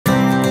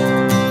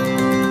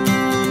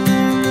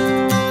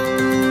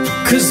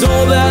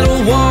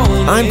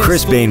I'm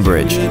Chris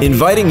Bainbridge,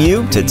 inviting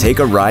you to take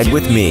a ride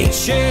with me.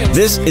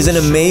 This is an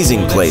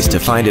amazing place to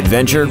find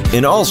adventure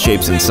in all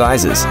shapes and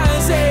sizes.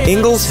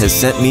 Ingles has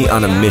sent me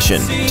on a mission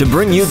to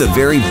bring you the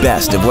very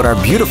best of what our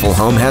beautiful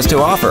home has to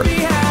offer.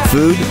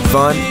 Food,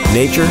 fun,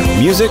 nature,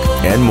 music,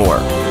 and more.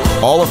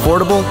 All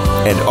affordable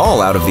and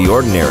all out of the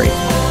ordinary.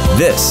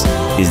 This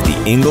is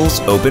the Ingles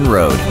Open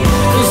Road.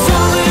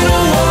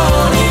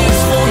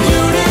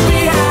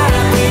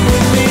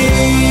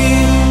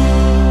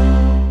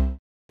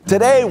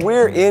 Today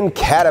we're in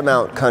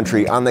Catamount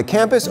country on the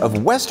campus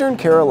of Western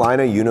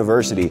Carolina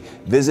University,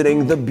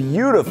 visiting the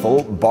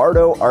beautiful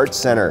Bardo Arts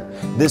Center.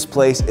 This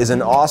place is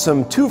an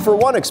awesome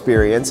 2-for-1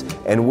 experience,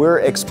 and we're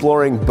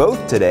exploring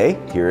both today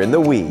here in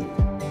the we.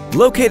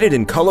 Located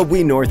in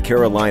Cullowhee, North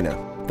Carolina,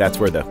 that's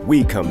where the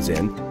we comes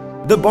in,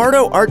 the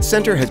Bardo Arts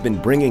Center has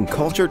been bringing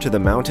culture to the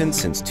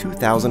mountains since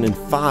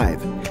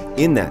 2005.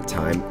 In that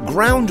time,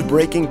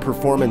 groundbreaking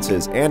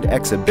performances and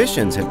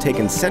exhibitions have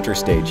taken center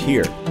stage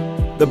here.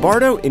 The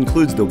Bardo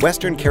includes the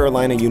Western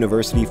Carolina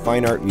University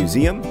Fine Art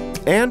Museum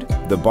and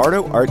the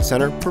Bardo Arts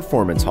Center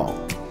Performance Hall.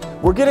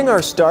 We're getting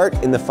our start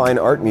in the Fine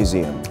Art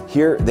Museum.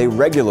 Here, they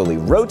regularly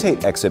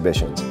rotate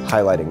exhibitions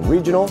highlighting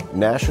regional,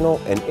 national,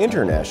 and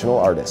international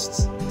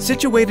artists.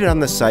 Situated on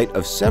the site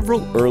of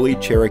several early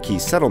Cherokee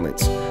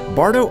settlements,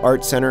 Bardo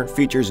Arts Center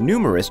features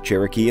numerous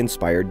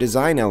Cherokee-inspired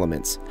design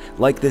elements,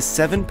 like this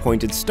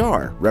 7-pointed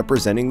star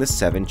representing the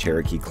 7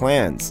 Cherokee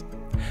clans.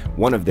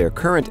 One of their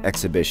current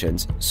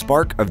exhibitions,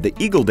 Spark of the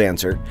Eagle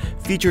Dancer,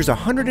 features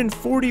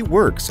 140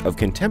 works of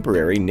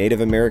contemporary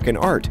Native American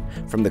art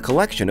from the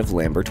collection of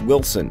Lambert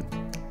Wilson.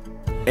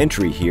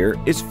 Entry here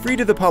is free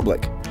to the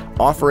public,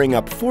 offering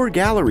up 4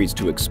 galleries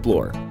to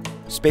explore,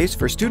 space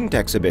for student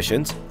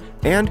exhibitions,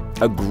 and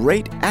a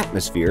great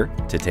atmosphere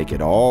to take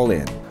it all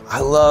in. I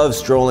love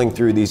strolling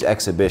through these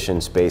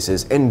exhibition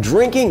spaces and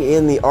drinking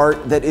in the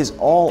art that is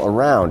all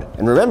around.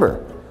 And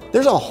remember,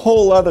 there's a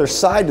whole other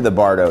side to the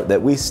Bardo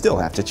that we still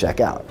have to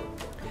check out.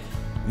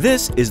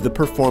 This is the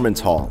Performance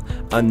Hall,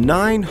 a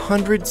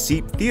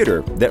 900-seat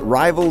theater that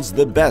rivals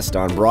the best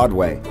on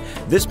Broadway.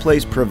 This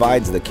place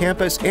provides the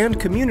campus and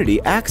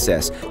community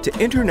access to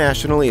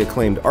internationally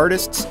acclaimed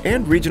artists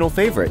and regional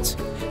favorites.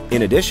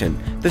 In addition,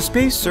 the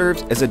space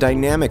serves as a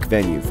dynamic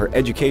venue for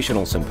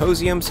educational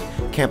symposiums,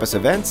 campus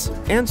events,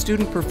 and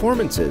student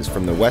performances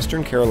from the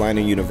Western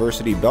Carolina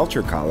University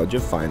Belcher College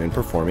of Fine and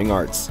Performing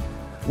Arts.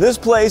 This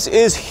place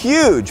is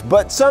huge,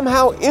 but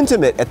somehow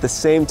intimate at the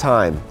same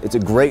time. It's a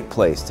great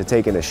place to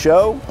take in a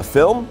show, a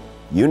film,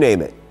 you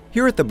name it.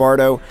 Here at the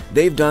Bardo,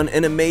 they've done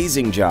an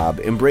amazing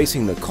job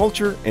embracing the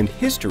culture and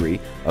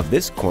history of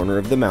this corner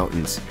of the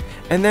mountains,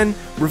 and then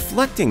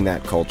reflecting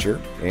that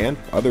culture, and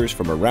others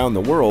from around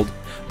the world,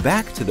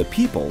 back to the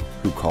people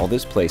who call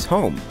this place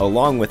home,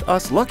 along with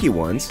us lucky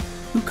ones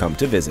who come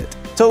to visit.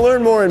 To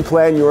learn more and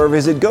plan your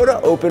visit, go to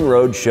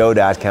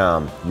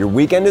openroadshow.com. Your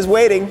weekend is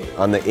waiting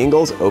on the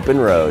Ingles Open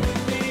Road.